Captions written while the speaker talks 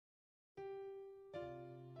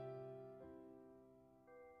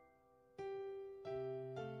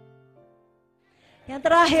Yang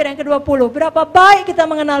terakhir, yang ke-20, berapa baik kita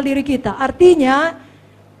mengenal diri kita. Artinya,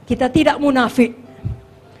 kita tidak munafik.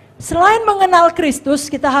 Selain mengenal Kristus,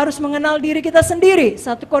 kita harus mengenal diri kita sendiri.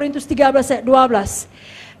 1 Korintus 13 ayat 12.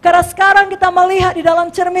 Karena sekarang kita melihat di dalam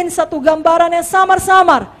cermin satu gambaran yang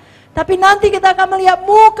samar-samar. Tapi nanti kita akan melihat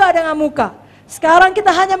muka dengan muka. Sekarang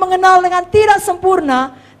kita hanya mengenal dengan tidak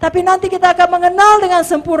sempurna. Tapi nanti kita akan mengenal dengan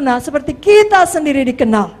sempurna seperti kita sendiri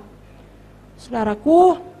dikenal.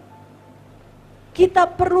 Saudaraku, kita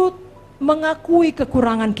perlu mengakui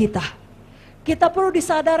kekurangan kita. Kita perlu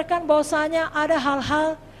disadarkan bahwasanya ada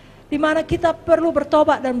hal-hal di mana kita perlu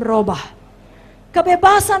bertobat dan berubah.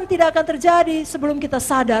 Kebebasan tidak akan terjadi sebelum kita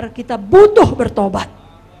sadar kita butuh bertobat.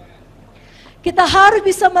 Kita harus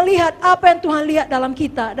bisa melihat apa yang Tuhan lihat dalam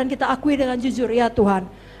kita dan kita akui dengan jujur, ya Tuhan,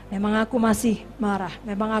 memang aku masih marah,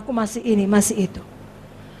 memang aku masih ini, masih itu.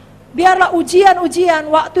 Biarlah ujian-ujian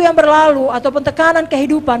waktu yang berlalu ataupun tekanan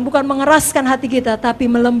kehidupan bukan mengeraskan hati kita, tapi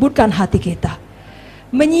melembutkan hati kita.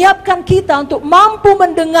 Menyiapkan kita untuk mampu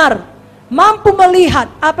mendengar, mampu melihat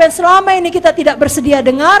apa yang selama ini kita tidak bersedia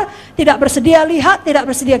dengar, tidak bersedia lihat, tidak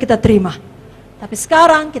bersedia kita terima. Tapi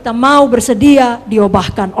sekarang kita mau bersedia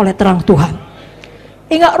diubahkan oleh terang Tuhan.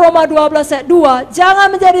 Ingat Roma 12 ayat 2, jangan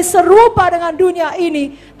menjadi serupa dengan dunia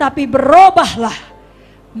ini, tapi berubahlah,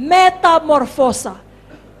 metamorfosa.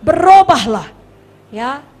 Berubahlah,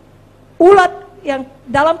 ya, ulat yang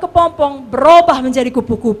dalam kepompong berubah menjadi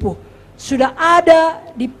kupu-kupu. Sudah ada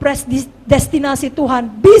di destinasi Tuhan,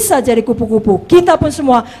 bisa jadi kupu-kupu. Kita pun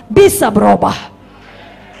semua bisa berubah.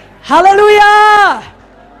 Haleluya.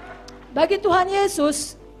 Bagi Tuhan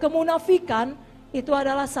Yesus, kemunafikan itu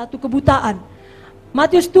adalah satu kebutaan.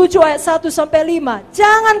 Matius 7 ayat 1-5,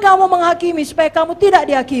 jangan kamu menghakimi supaya kamu tidak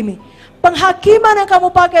dihakimi. Penghakiman yang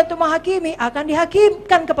kamu pakai untuk menghakimi akan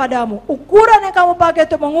dihakimkan kepadamu. Ukuran yang kamu pakai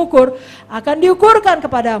untuk mengukur akan diukurkan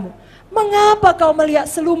kepadamu. Mengapa kau melihat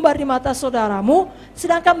selumbar di mata saudaramu,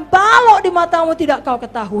 sedangkan balok di matamu tidak kau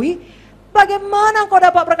ketahui? Bagaimana kau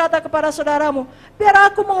dapat berkata kepada saudaramu,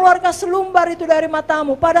 biar aku mengeluarkan selumbar itu dari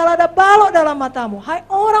matamu, padahal ada balok dalam matamu. Hai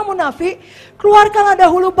orang munafik, keluarkanlah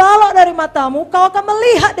dahulu balok dari matamu, kau akan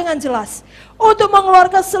melihat dengan jelas untuk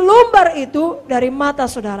mengeluarkan selumbar itu dari mata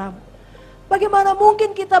saudaramu. Bagaimana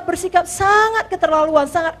mungkin kita bersikap sangat keterlaluan,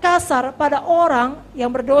 sangat kasar pada orang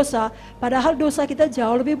yang berdosa, padahal dosa kita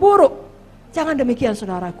jauh lebih buruk. Jangan demikian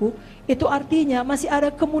saudaraku, itu artinya masih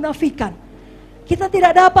ada kemunafikan. Kita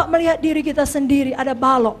tidak dapat melihat diri kita sendiri, ada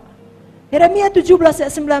balok. Yeremia 17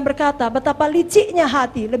 ayat 9 berkata, betapa liciknya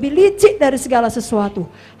hati, lebih licik dari segala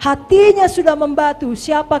sesuatu. Hatinya sudah membatu,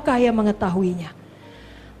 siapakah yang mengetahuinya?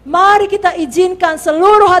 Mari kita izinkan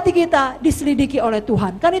seluruh hati kita diselidiki oleh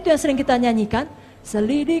Tuhan. Kan itu yang sering kita nyanyikan.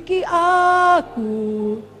 Selidiki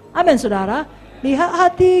aku. Amin saudara. Lihat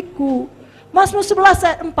hatiku. Mazmur 11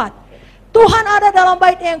 ayat 4. Tuhan ada dalam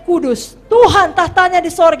bait yang kudus. Tuhan tahtanya di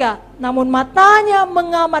sorga. Namun matanya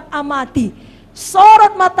mengamat-amati.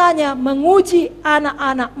 Sorot matanya menguji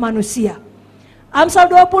anak-anak manusia. Amsal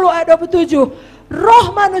 20 ayat 27.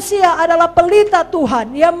 Roh manusia adalah pelita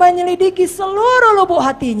Tuhan yang menyelidiki seluruh lubuk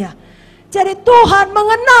hatinya. Jadi Tuhan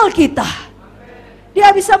mengenal kita.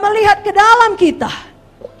 Dia bisa melihat ke dalam kita.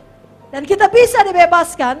 Dan kita bisa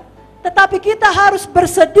dibebaskan, tetapi kita harus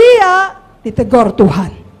bersedia ditegur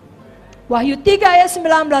Tuhan. Wahyu 3 ayat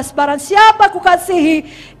 19, barang siapa kukasihi,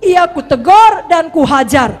 ia kutegur dan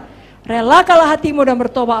kuhajar. Relakalah hatimu dan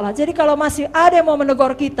bertobatlah. Jadi kalau masih ada yang mau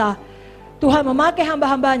menegur kita, Tuhan memakai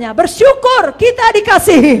hamba-hambanya, bersyukur kita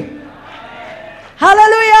dikasihi.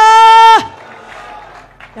 Haleluya.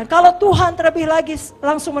 Dan kalau Tuhan terlebih lagi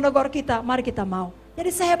langsung menegur kita, mari kita mau. Jadi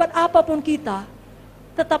sehebat apapun kita,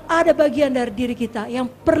 tetap ada bagian dari diri kita yang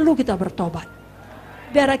perlu kita bertobat.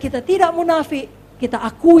 Biar kita tidak munafik, kita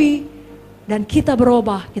akui, dan kita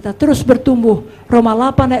berubah, kita terus bertumbuh. Roma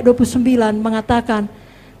 8 ayat 29 mengatakan,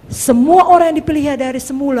 semua orang yang dipilih dari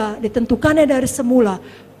semula, ditentukannya dari semula,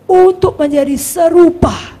 untuk menjadi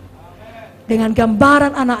serupa dengan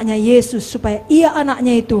gambaran anaknya Yesus, supaya ia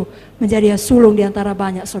anaknya itu menjadi sulung di antara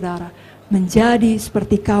banyak saudara, menjadi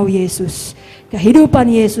seperti kau Yesus. Kehidupan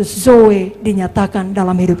Yesus Zoe dinyatakan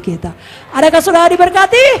dalam hidup kita. Adakah saudara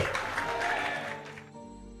diberkati?